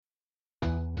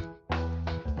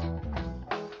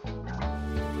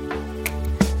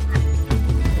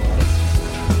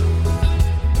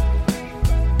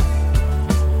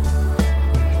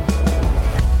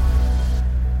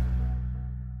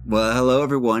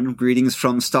everyone. Greetings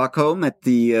from Stockholm at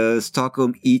the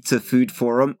Stockholm Eat Food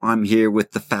Forum. I'm here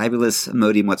with the fabulous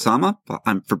Modi Mutsama.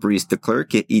 I'm Fabrice de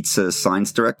Klerk, Eat's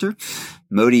Science Director.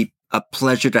 Modi, a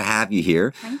pleasure to have you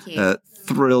here. Thank you.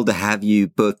 Thrilled to have you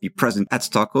both be present at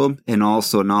Stockholm, and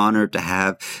also an honor to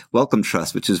have Wellcome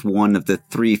Trust, which is one of the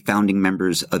 3 founding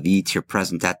members of Eat here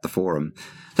present at the forum.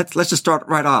 Let's just start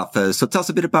right off. So tell us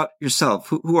a bit about yourself.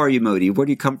 Who are you, Modi? Where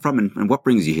do you come from, and what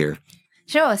brings you here?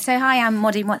 Sure. So hi, I'm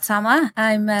Modi Mutsama.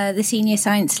 I'm the Senior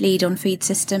Science Lead on Food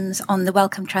Systems on the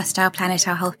Wellcome Trust Our Planet,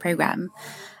 Our Health programme.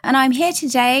 And I'm here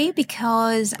today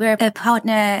because we're a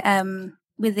partner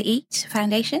with the Eat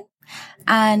Foundation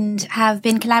and have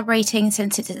been collaborating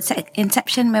since its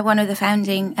inception. We're one of the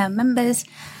founding members.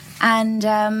 And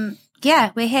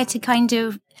we're here to kind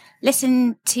of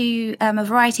listen to a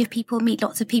variety of people, meet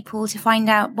lots of people to find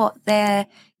out what they're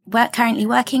currently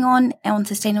working on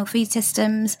sustainable food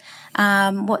systems,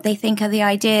 what they think are the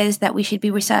ideas that we should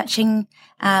be researching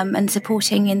and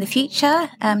supporting in the future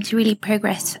to really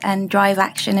progress and drive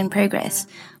action and progress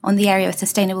on the area of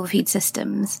sustainable food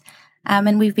systems.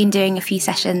 And we've been doing a few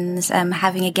sessions,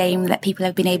 having a game that people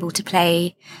have been able to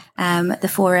play at the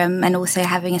forum, and also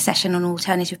having a session on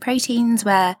alternative proteins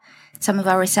where some of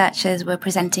our researchers were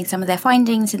presenting some of their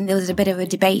findings, and there was a bit of a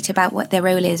debate about what their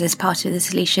role is as part of the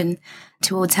solution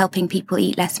towards helping people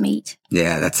eat less meat.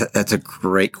 Yeah, that's a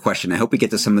great question. I hope we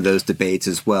get to some of those debates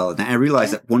as well. And I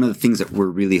realize that one of the things that we're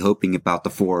really hoping about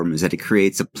the forum is that it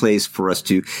creates a place for us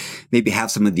to maybe have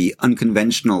some of the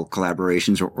unconventional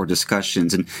collaborations or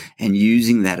discussions, and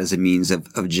using that as a means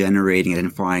of generating,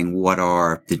 identifying what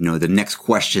are the next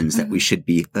questions that we should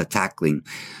be tackling.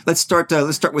 Let's start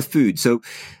with food. So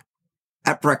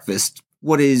at breakfast,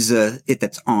 what is it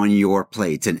that's on your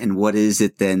plate, and what is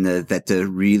it then that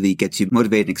really gets you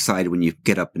motivated and excited when you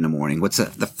get up in the morning? What's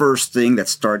the first thing that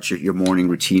starts your morning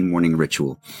routine, morning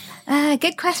ritual?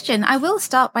 Good question. I will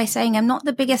start by saying I'm not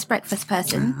the biggest breakfast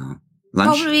person.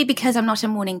 Lunch? Probably because I'm not a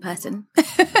morning person.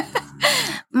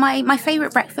 My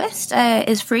favorite breakfast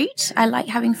is fruit. I like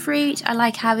having fruit. I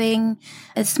like having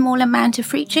a small amount of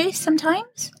fruit juice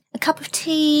sometimes, a cup of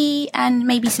tea, and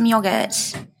maybe some yogurt.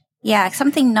 Yeah,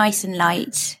 something nice and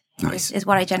light is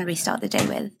what I generally start the day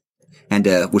with. And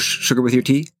was sugar with your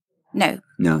tea? No.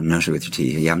 No sugar with your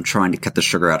tea. Yeah, I'm trying to cut the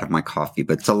sugar out of my coffee,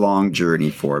 but it's a long journey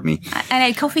for me. I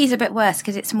know coffee is a bit worse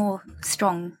because it's more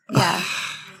strong. Yeah.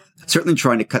 Certainly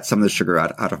trying to cut some of the sugar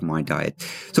out of my diet.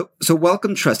 So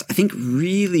Wellcome Trust, I think,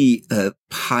 really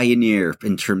pioneer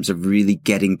in terms of really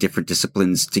getting different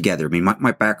disciplines together. I mean,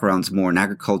 my background's more in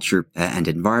agriculture and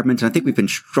environment, and I think we've been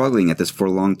struggling at this for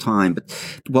a long time.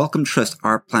 But Wellcome Trust,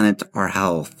 Our Planet, Our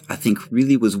Health, I think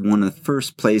really was one of the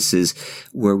first places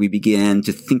where we began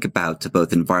to think about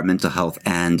both environmental health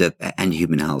and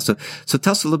human health. So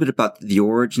tell us a little bit about the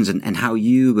origins and how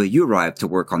you arrived to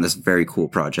work on this very cool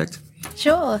project.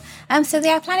 Sure. So the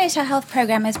Our Planet, Our Health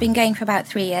programme has been going for about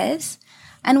 3 years.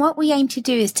 And what we aim to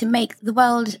do is to make the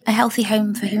world a healthy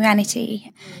home for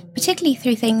humanity, particularly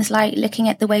through things like looking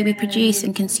at the way we produce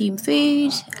and consume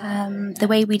food, the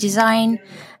way we design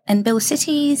and build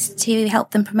cities to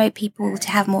help them promote people to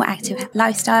have more active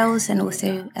lifestyles, and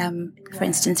also, for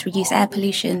instance, reduce air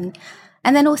pollution.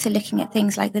 And then also looking at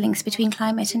things like the links between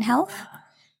climate and health.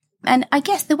 And I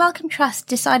guess the Wellcome Trust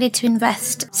decided to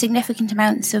invest significant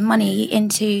amounts of money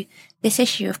into this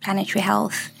issue of planetary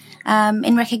health,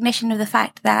 in recognition of the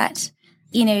fact that,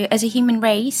 as a human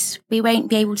race, we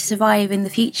won't be able to survive in the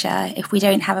future if we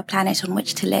don't have a planet on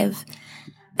which to live.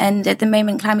 And at the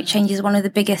moment, climate change is one of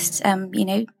the biggest,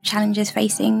 challenges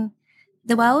facing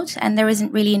the world, and there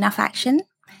isn't really enough action.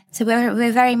 So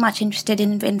we're very much interested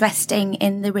in investing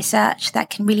in the research that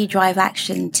can really drive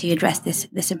action to address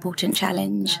this important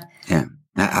challenge. Yeah,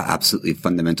 absolutely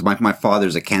fundamental. My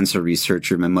father's a cancer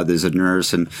researcher, my mother's a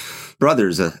nurse, and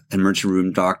brother's an emergency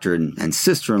room doctor, and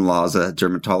sister-in-law's a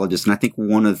dermatologist. And I think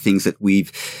one of the things that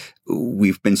we've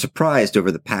been surprised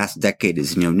over the past decade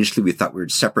is, initially we thought we were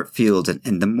separate fields,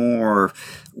 and the more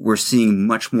we're seeing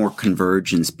much more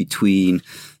convergence between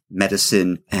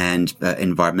medicine and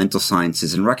environmental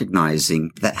sciences, and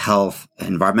recognizing that health,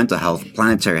 environmental health,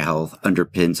 planetary health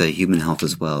underpins human health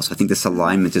as well. So I think this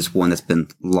alignment is one that's been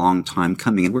a long time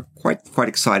coming, and we're quite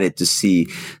excited to see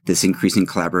this increasing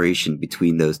collaboration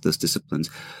between those disciplines.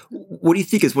 What do you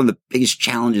think is one of the biggest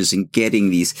challenges in getting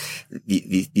these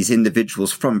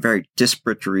individuals from very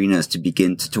disparate arenas to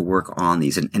begin to work on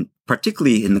these, and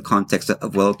particularly in the context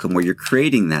of Wellcome, where you're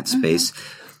creating that space?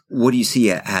 What do you see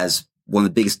as one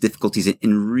of the biggest difficulties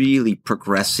in really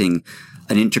progressing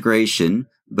an integration,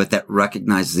 but that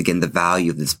recognizes, again, the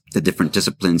value of the different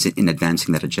disciplines in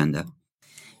advancing that agenda?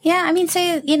 Yeah, I mean,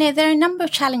 so, there are a number of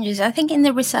challenges. I think in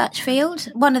the research field,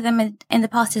 one of them in the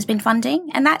past has been funding,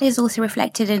 and that is also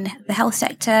reflected in the health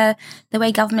sector, the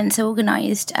way governments are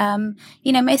organised.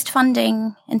 Most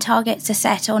funding and targets are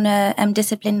set on a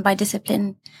discipline by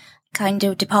discipline, kind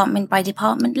of department by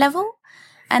department level.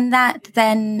 And that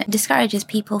then discourages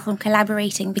people from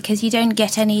collaborating because you don't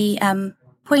get any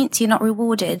points, you're not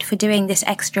rewarded for doing this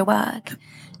extra work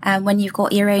when you've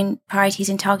got your own priorities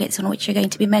and targets on which you're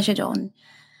going to be measured on.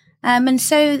 And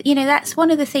so, that's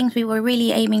one of the things we were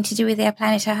really aiming to do with the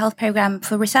Planet Our Health program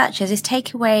for researchers is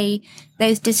take away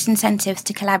those disincentives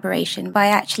to collaboration by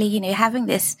actually, having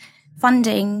this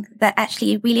funding that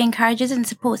actually really encourages and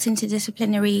supports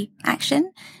interdisciplinary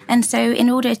action. And so in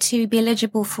order to be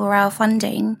eligible for our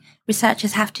funding,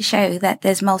 researchers have to show that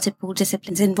there's multiple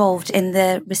disciplines involved in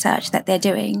the research that they're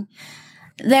doing.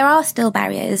 There are still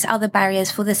barriers, other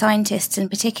barriers for the scientists in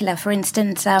particular. For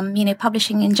instance,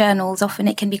 publishing in journals, often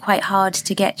it can be quite hard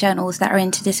to get journals that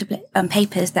are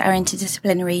papers that are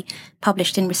interdisciplinary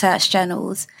published in research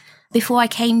journals. Before I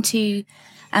came to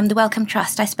the Wellcome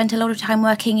Trust, I spent a lot of time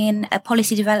working in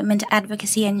policy development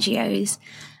advocacy NGOs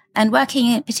and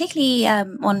working particularly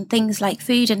on things like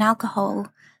food and alcohol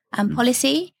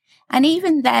policy. And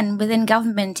even then, within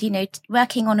government,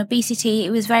 working on obesity, it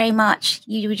was very much,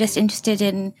 you were just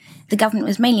the government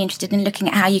was mainly interested in looking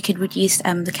at how you could reduce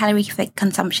the calorie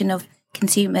consumption of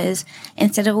consumers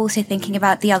instead of also thinking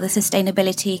about the other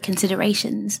sustainability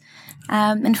considerations.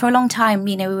 And for a long time,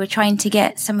 we were trying to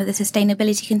get some of the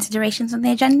sustainability considerations on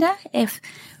the agenda,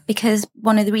 because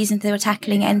one of the reasons they were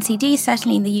tackling NCD,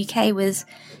 certainly in the UK,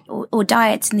 or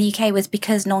diets in the UK, was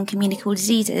because non-communicable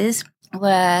diseases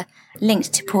were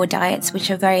linked to poor diets, which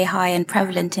are very high and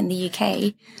prevalent in the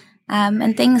UK.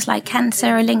 And things like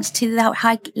cancer are linked to the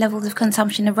high levels of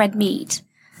consumption of red meat.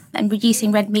 And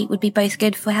reducing red meat would be both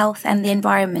good for health and the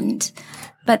environment.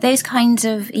 But those kinds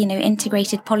of,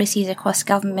 integrated policies across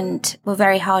government were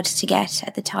very hard to get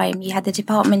at the time. You had the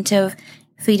Department of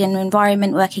Food and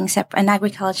Environment working separate, and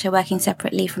Agriculture working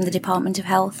separately from the Department of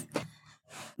Health.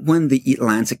 When the Eat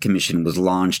Lancet Commission was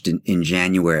launched in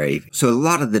January, so a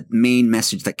lot of the main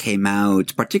message that came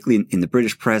out, particularly in the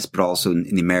British press, but also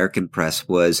in the American press,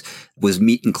 was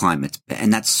meat and climate.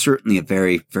 And that's certainly a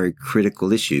very, very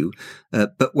critical issue.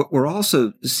 But what we're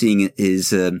also seeing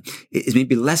is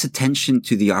maybe less attention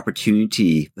to the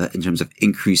opportunity in terms of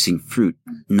increasing fruit,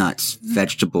 nuts,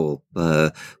 vegetable,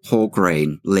 whole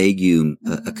grain, legume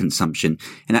consumption.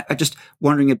 And I'm just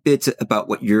wondering a bit about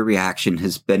what your reaction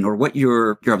has been, or what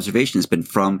your observation has been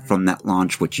from that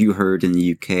launch, what you heard in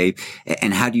the UK,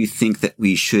 and how do you think that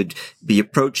we should be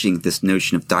approaching this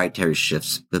notion of dietary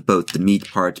shifts, both the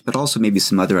meat part, but also maybe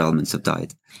some other elements of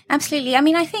diet? Absolutely. I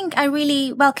mean, I think I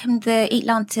really welcomed the Eat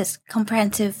Lancet's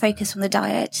comprehensive focus on the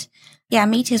diet. Yeah,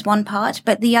 meat is one part,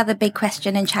 but the other big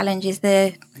question and challenge is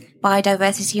the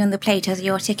biodiversity on the plate, as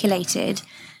you articulated.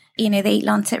 The Eat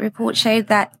Lancet report showed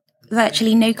that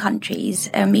virtually no countries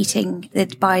are meeting the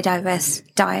biodiverse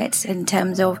diets in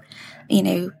terms of,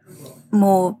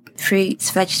 more fruits,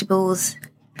 vegetables,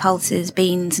 pulses,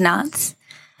 beans, nuts.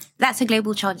 That's a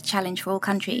global challenge for all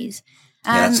countries.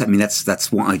 That's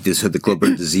one. So the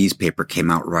Global Disease paper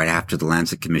came out right after the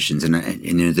Lancet Commissions, and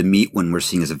the meat one we're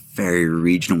seeing is a very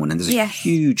regional one, and there's a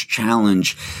huge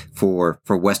challenge for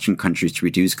Western countries to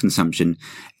reduce consumption.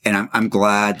 And I'm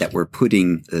glad that we're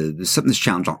putting some of this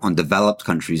challenge on developed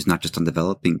countries, not just on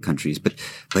developing countries, but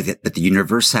the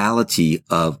universality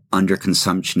of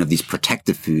underconsumption of these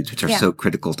protective foods, which are so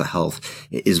critical to health,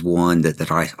 is one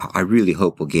that I really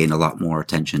hope will gain a lot more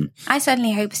attention. I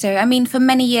certainly hope so. I mean, for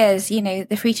many years,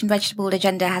 the fruit and vegetable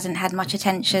agenda hasn't had much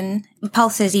attention.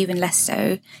 Pulses even less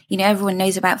so. Everyone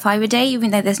knows about Fibre Day, even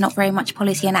though there's not very much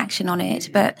policy and action on it,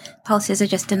 but pulses are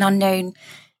just an unknown.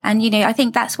 And, I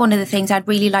think that's one of the things I'd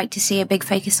really like to see a big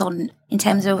focus on in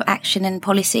terms of action and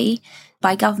policy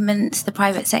by governments, the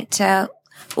private sector,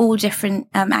 all different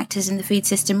actors in the food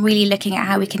system, really looking at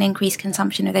how we can increase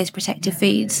consumption of those protective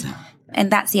foods.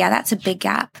 And that's a big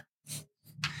gap.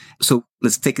 So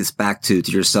let's take this back to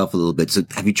yourself a little bit. So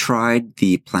have you tried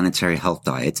the Planetary Health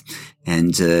Diet?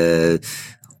 And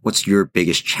what's your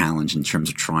biggest challenge in terms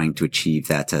of trying to achieve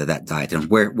that diet? And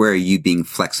where are you being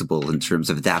flexible in terms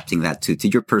of adapting that to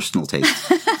your personal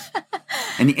taste?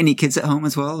 Any kids at home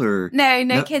as well, or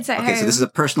no kids at home? Okay, so this is a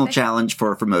personal challenge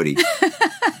for Modi.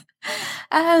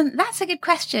 That's a good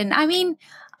question. I mean,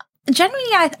 generally,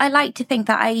 I like to think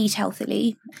that I eat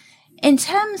healthily. In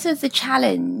terms of the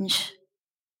challenge,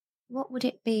 what would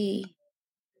it be?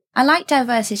 I like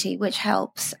diversity, which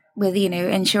helps with,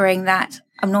 ensuring that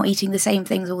I'm not eating the same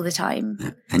things all the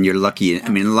time. And you're lucky. I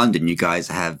mean, in London, you guys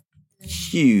have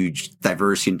huge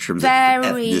diversity in terms of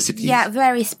ethnicity. Yeah,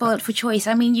 very spoiled for choice.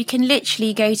 I mean, you can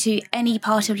literally go to any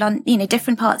part of London,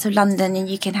 different parts of London, and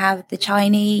you can have the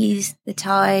Chinese, the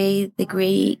Thai, the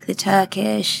Greek, the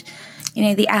Turkish,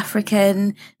 the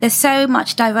African. There's so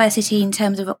much diversity in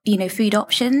terms of, food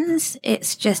options.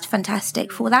 It's just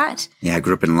fantastic for that. Yeah, I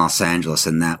grew up in Los Angeles,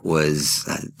 and that was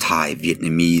Thai,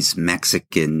 Vietnamese,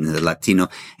 Mexican, Latino,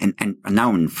 and now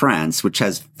I'm in France, which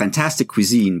has fantastic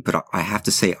cuisine, but I have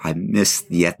to say I miss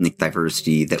the ethnic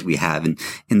diversity that we have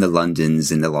in the Londons,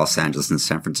 in the Los Angeles and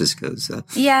San Franciscos.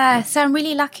 Yeah, so I'm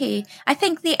really lucky. I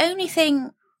think the only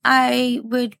thing I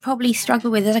would probably struggle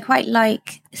with is I quite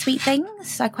like sweet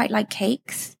things. I quite like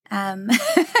cakes. Not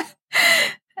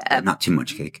too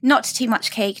much cake. Not too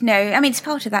much cake, no. I mean, it's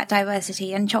part of that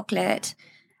diversity, and chocolate.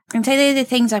 And so those are the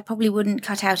things I probably wouldn't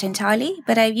cut out entirely.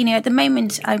 But, at the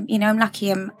moment, I'm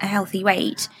lucky I'm a healthy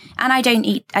weight, and I don't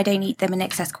eat them in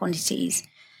excess quantities.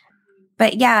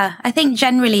 But yeah, I think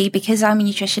generally, because I'm a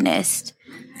nutritionist,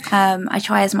 I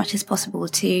try as much as possible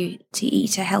to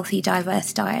eat a healthy,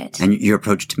 diverse diet. And your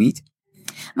approach to meat?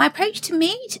 My approach to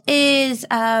meat is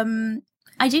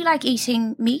I do like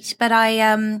eating meat, but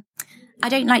I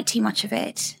don't like too much of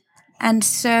it. And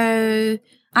so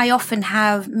I often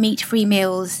have meat-free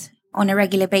meals on a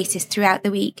regular basis throughout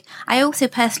the week. I also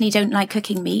personally don't like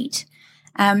cooking meat.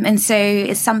 And so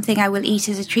it's something I will eat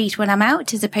as a treat when I'm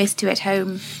out as opposed to at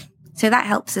home. So that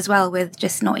helps as well with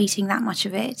just not eating that much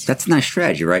of it. That's a nice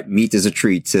strategy, right? Meat is a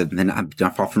treat. And I'm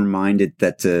often reminded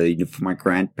that, for my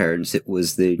grandparents, it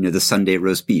was the Sunday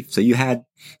roast beef. So you had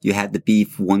the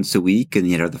beef once a week, and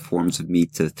you had other forms of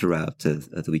meat throughout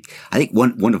the week. I think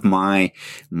one of my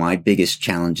biggest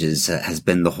challenges has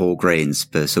been the whole grains.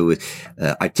 So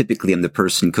I typically am the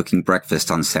person cooking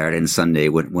breakfast on Saturday and Sunday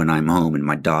when I'm home, and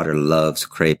my daughter loves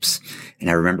crepes. And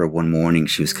I remember one morning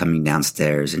she was coming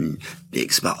downstairs and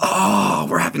big smell. Oh,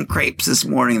 we're having crepes this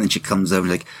morning. And then she comes over and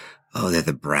like, oh, they're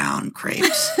the brown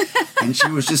crepes. And she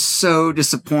was just so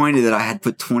disappointed that I had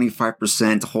put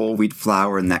 25% whole wheat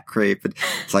flour in that crepe. And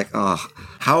it's like, oh,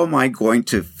 how am I going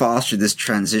to foster this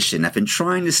transition? I've been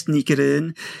trying to sneak it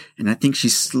in, and I think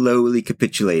she's slowly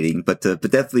capitulating. But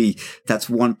definitely that's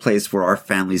one place where our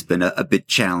family's been a bit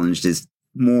challenged, is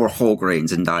more whole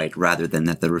grains in diet rather than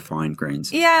the refined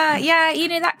grains. Yeah.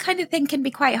 That kind of thing can be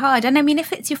quite hard. And I mean,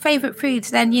 if it's your favorite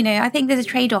foods, then, I think there's a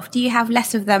trade-off. Do you have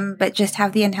less of them, but just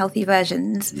have the unhealthy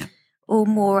versions? Yeah. Or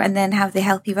more and then have the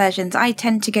healthy versions? I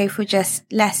tend to go for just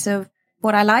less of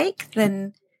what I like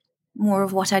than more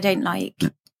of what I don't like. Yeah.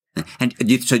 And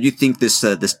so you think this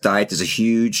diet is a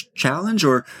huge challenge,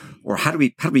 or how do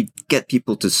we get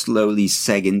people to slowly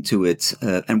seg into it?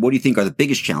 And what do you think are the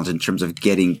biggest challenges in terms of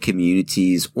getting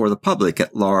communities or the public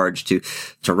at large to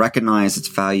recognize its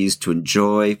values, to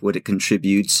enjoy what it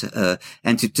contributes,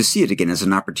 and to see it again as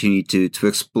an opportunity to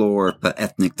explore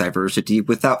ethnic diversity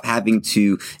without having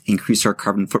to increase our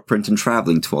carbon footprint and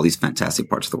traveling to all these fantastic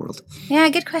parts of the world? Yeah,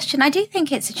 good question. I do think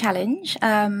it's a challenge.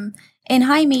 In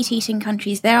high meat eating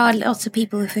countries, there are lots of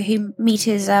people for whom meat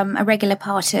is a regular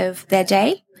part of their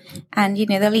day. And,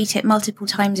 they'll eat it multiple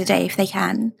times a day if they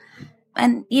can.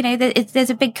 And,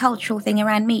 there's a big cultural thing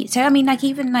around meat. So, I mean,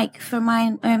 even for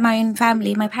my own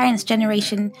family, my parents'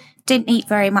 generation didn't eat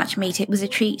very much meat. It was a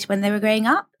treat when they were growing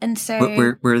up. And so...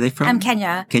 Where are they from?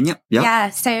 Kenya. Kenya, yeah. Yeah,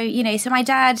 so, so my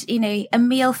dad, a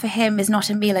meal for him is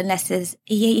not a meal unless he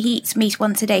eats meat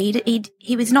once a day.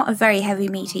 He was not a very heavy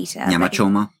meat eater. Nyama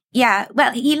choma. Yeah,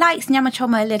 well, he likes nyama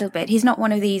choma a little bit. He's not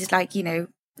one of these,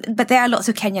 but there are lots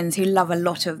of Kenyans who love a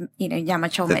lot of, nyama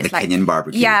choma. The Kenyan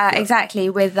barbecue. Yeah, exactly,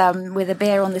 with a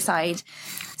beer on the side.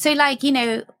 So,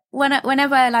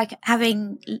 whenever,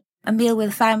 having a meal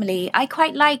with family, I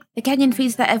quite like the Kenyan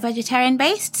foods that are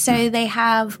vegetarian-based. So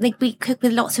we cook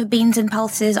with lots of beans and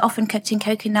pulses, often cooked in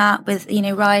coconut with,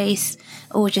 rice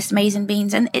or just maize and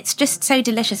beans. And it's just so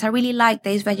delicious. I really like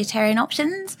those vegetarian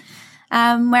options.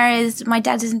 Whereas my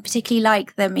dad doesn't particularly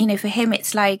like them. For him,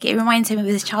 it's it reminds him of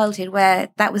his childhood where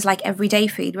that was everyday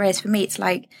food. Whereas for me, it's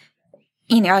I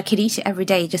could eat it every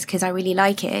day just because I really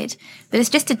like it. But it's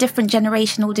just a different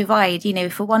generational divide.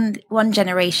 For one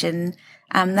generation,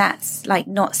 that's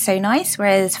not so nice.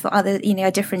 Whereas for other,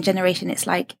 a different generation, it's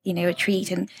a treat,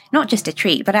 and not just a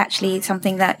treat, but actually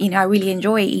something that, I really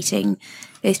enjoy eating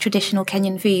those traditional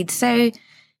Kenyan foods. So,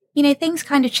 things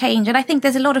kind of change. And I think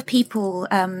there's a lot of people,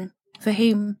 for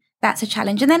whom that's a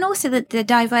challenge. And then also the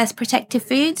diverse protective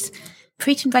foods.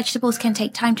 Fruit and vegetables can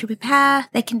take time to prepare.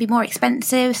 They can be more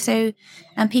expensive. So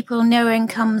and people on lower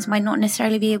incomes might not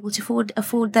necessarily be able to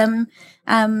afford them.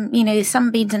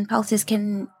 Some beans and pulses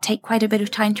can take quite a bit of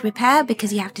time to prepare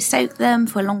because you have to soak them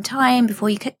for a long time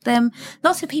before you cook them.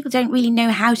 Lots of people don't really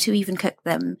know how to even cook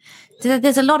them. So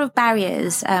there's a lot of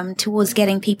barriers towards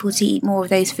getting people to eat more of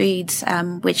those foods,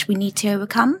 which we need to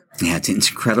overcome. Yeah, it's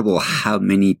incredible how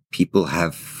many people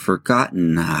have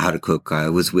forgotten how to cook. I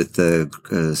was with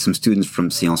some students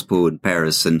from Sciences Po in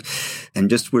Paris and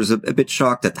just was a bit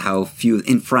shocked at how few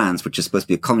in France, which is supposed to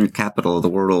be a culinary capital of the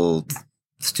world,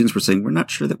 students were saying, we're not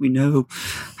sure that we know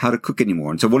how to cook anymore.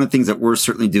 And so one of the things that we're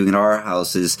certainly doing in our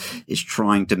house is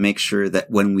trying to make sure that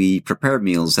when we prepare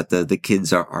meals, that the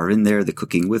kids are in there, they're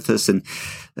cooking with us. And,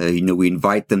 we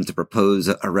invite them to propose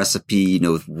a recipe.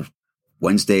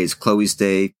 Wednesday is Chloe's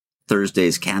day. Thursday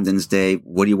is Camden's day.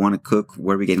 What do you want to cook?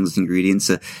 Where are we getting those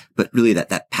ingredients? But really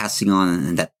that passing on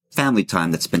and that family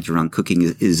time that's spent around cooking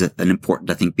is an important,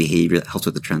 I think, behavior that helps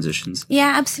with the transitions.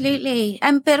 Yeah, absolutely.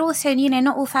 But also,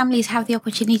 not all families have the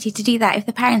opportunity to do that. If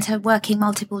the parents are working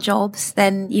multiple jobs,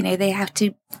 then, they have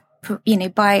to,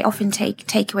 often take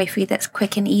takeaway food that's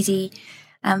quick and easy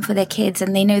for their kids,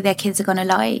 and they know their kids are going to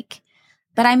like.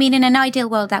 But I mean, in an ideal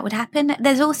world, that would happen.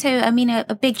 There's also,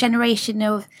 a big generation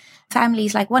of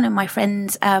families, like one of my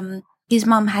friends, his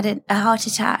mum had a heart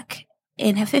attack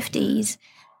in her 50s.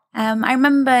 I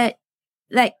remember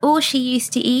all she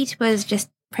used to eat was just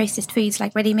processed foods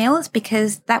like ready meals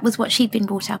because that was what she'd been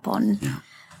brought up on. Yeah.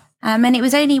 And it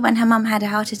was only when her mum had a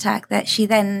heart attack that she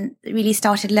then really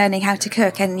started learning how to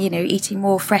cook and, eating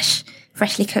more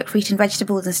freshly cooked fruit and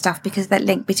vegetables and stuff because that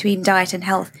link between diet and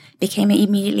health became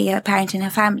immediately apparent in her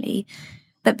family.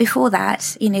 But before that,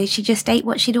 she just ate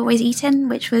what she'd always eaten,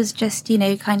 which was just, the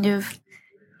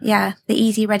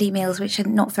easy ready meals, which are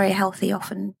not very healthy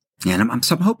often. Yeah, and I'm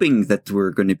hoping that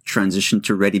we're going to transition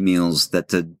to ready meals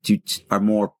that are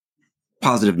more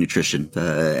positive nutrition.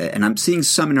 And I'm seeing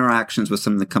some interactions with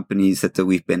some of the companies that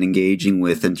we've been engaging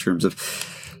with in terms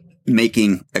of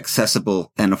making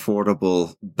accessible and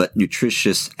affordable, but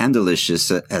nutritious and delicious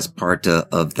as part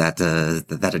of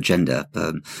that agenda.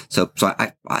 So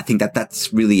I think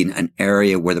that's really an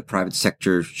area where the private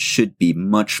sector should be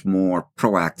much more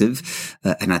proactive.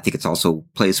 And I think it's also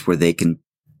a place where they can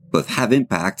both have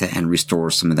impact and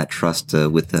restore some of that trust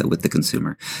with the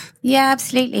consumer. Yeah,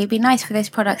 absolutely. It'd be nice for those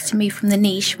products to move from the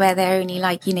niche where they're only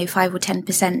 5 or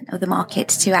 10% of the market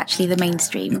to actually the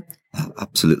mainstream. Oh,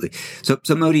 absolutely. So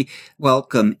Modi,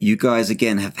 welcome. You guys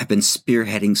again have been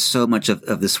spearheading so much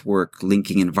of this work,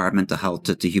 linking environmental health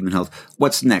to human health.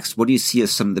 What's next? What do you see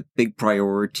as some of the big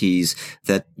priorities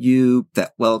that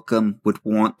Welcome would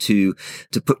want to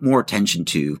put more attention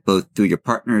to, both through your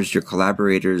partners, your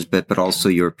collaborators, but also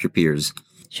your peers?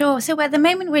 Sure. So at the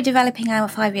moment, we're developing our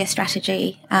 5-year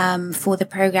strategy for the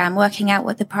program, working out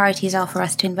what the priorities are for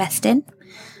us to invest in.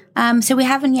 So we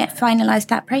haven't yet finalized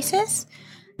that process.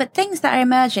 But things that are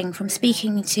emerging from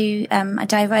speaking to a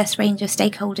diverse range of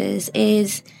stakeholders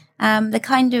is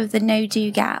the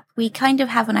no-do gap. We kind of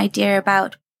have an idea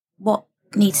about what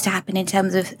needs to happen in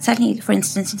terms of, certainly, for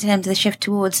instance, in terms of the shift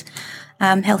towards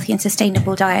healthy and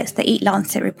sustainable diets. The Eat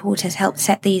Lancet report has helped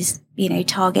set these,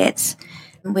 targets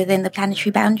within the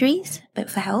planetary boundaries, but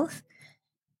for health.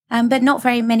 But not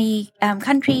very many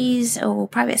countries or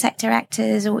private sector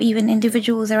actors or even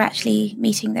individuals are actually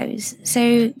meeting those.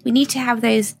 So we need to have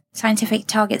those scientific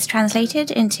targets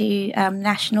translated into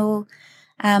national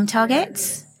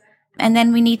targets. And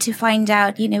then we need to find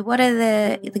out, what are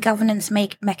the governance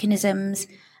mechanisms,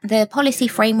 the policy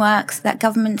frameworks that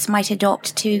governments might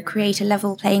adopt to create a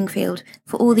level playing field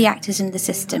for all the actors in the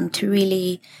system to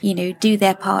really, do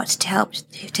their part to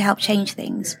help change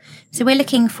things. So we're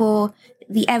looking for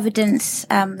the evidence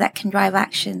that can drive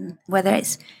action, whether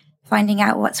it's finding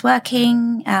out what's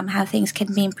working, how things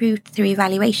can be improved through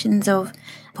evaluations of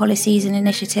policies and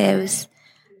initiatives,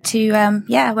 to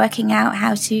working out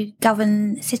how to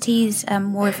govern cities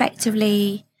more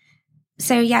effectively.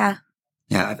 So yeah,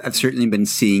 I've certainly been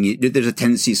seeing it. There's a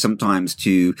tendency sometimes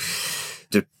to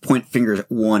point fingers at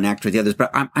one actor or the others, but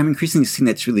I'm increasingly seeing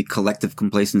that it's really collective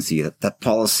complacency, that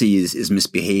policy is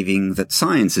misbehaving, that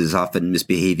science is often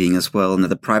misbehaving as well, and that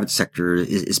the private sector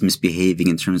is misbehaving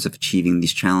in terms of achieving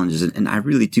these challenges. And I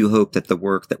really do hope that the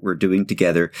work that we're doing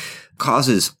together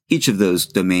causes each of those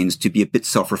domains to be a bit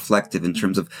self-reflective in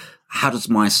terms of how does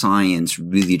my science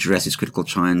really address these critical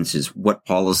challenges? What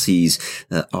policies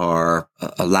are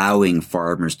allowing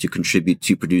farmers to contribute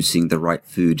to producing the right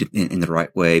food in the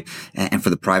right way? And for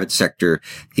the private sector,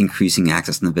 increasing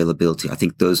access and availability. I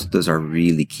think those are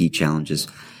really key challenges.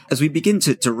 As we begin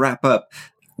to wrap up,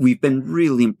 we've been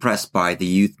really impressed by the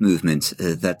youth movement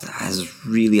that has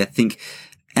really, I think,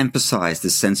 emphasized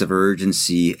this sense of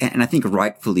urgency, and I think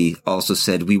rightfully also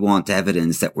said we want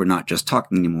evidence that we're not just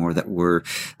talking anymore, that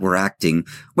we're acting.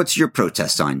 What's your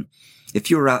protest sign? If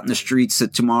you were out in the streets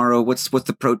tomorrow, what's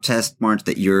the protest march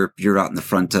that you're out in the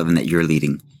front of and that you're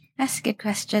leading? That's a good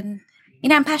question.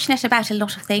 I'm passionate about a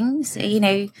lot of things,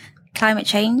 climate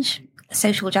change,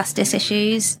 social justice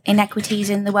issues, inequities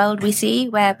in the world we see,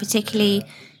 where particularly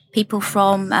people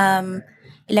from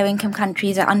low-income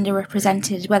countries are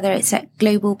underrepresented, whether it's at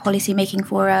global policy-making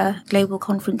fora, global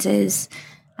conferences,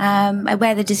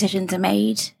 where the decisions are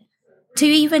made, to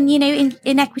even,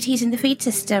 inequities in the food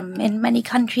system. In many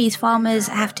countries, farmers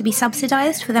have to be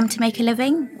subsidized for them to make a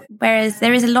living, whereas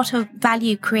there is a lot of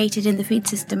value created in the food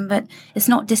system, but it's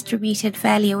not distributed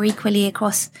fairly or equally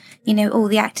across, all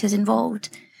the actors involved.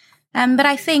 But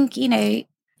I think,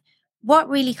 what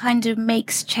really kind of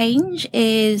makes change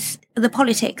is the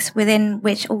politics within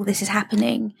which all this is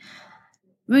happening.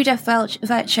 Rudolf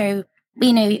Virchow,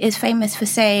 is famous for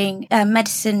saying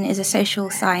medicine is a social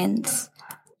science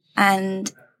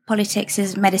and politics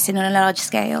is medicine on a large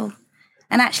scale.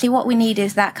 And actually what we need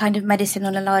is that kind of medicine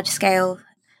on a large scale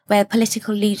where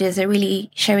political leaders are really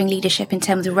showing leadership in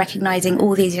terms of recognizing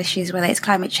all these issues, whether it's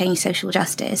climate change, social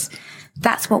justice.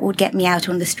 That's what would get me out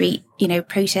on the street,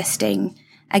 protesting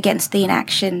against the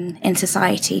inaction in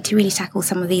society to really tackle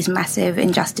some of these massive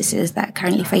injustices that are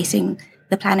currently facing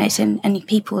the planet and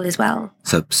people as well.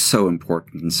 So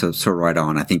important and so right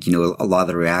on. I think, a lot of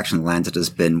the reaction Lancet has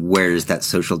been, where is that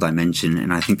social dimension?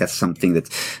 And I think that's something that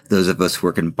those of us who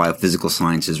work in biophysical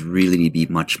sciences really need to be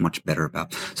much, much better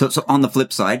about. So on the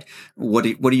flip side, what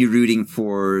are you rooting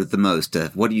for the most?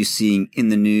 What are you seeing in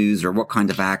the news, or what kind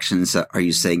of actions are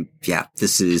you saying, yeah,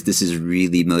 this is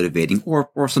really motivating,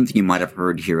 or something you might have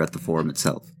heard here at the forum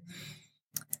itself?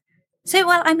 So,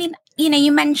 well,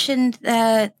 you mentioned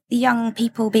the young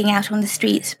people being out on the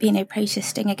streets,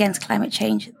 protesting against climate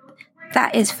change.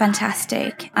 That is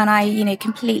fantastic. And I,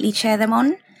 completely cheer them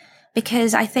on,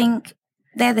 because I think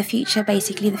they're the future,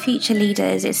 basically, the future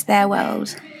leaders. It's their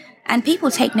world. And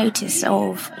people take notice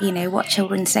of, what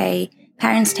children say.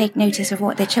 Parents take notice of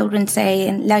what their children say.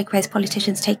 And likewise,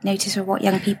 politicians take notice of what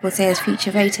young people say as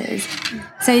future voters.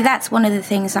 So that's one of the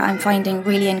things that I'm finding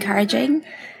really encouraging.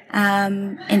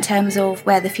 In terms of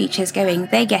where the future is going.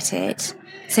 They get it.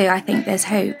 So I think there's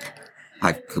hope.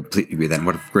 I completely agree with that. And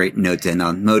what a great note to end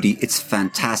on. Modi, it's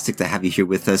fantastic to have you here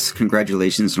with us.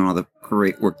 Congratulations on all the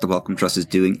great work the Wellcome Trust is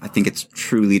doing. I think it's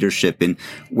true leadership in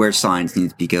where science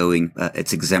needs to be going.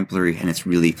 It's exemplary, and it's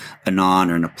really an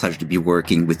honor and a pleasure to be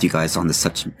working with you guys on this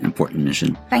such an important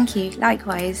mission. Thank you.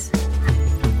 Likewise.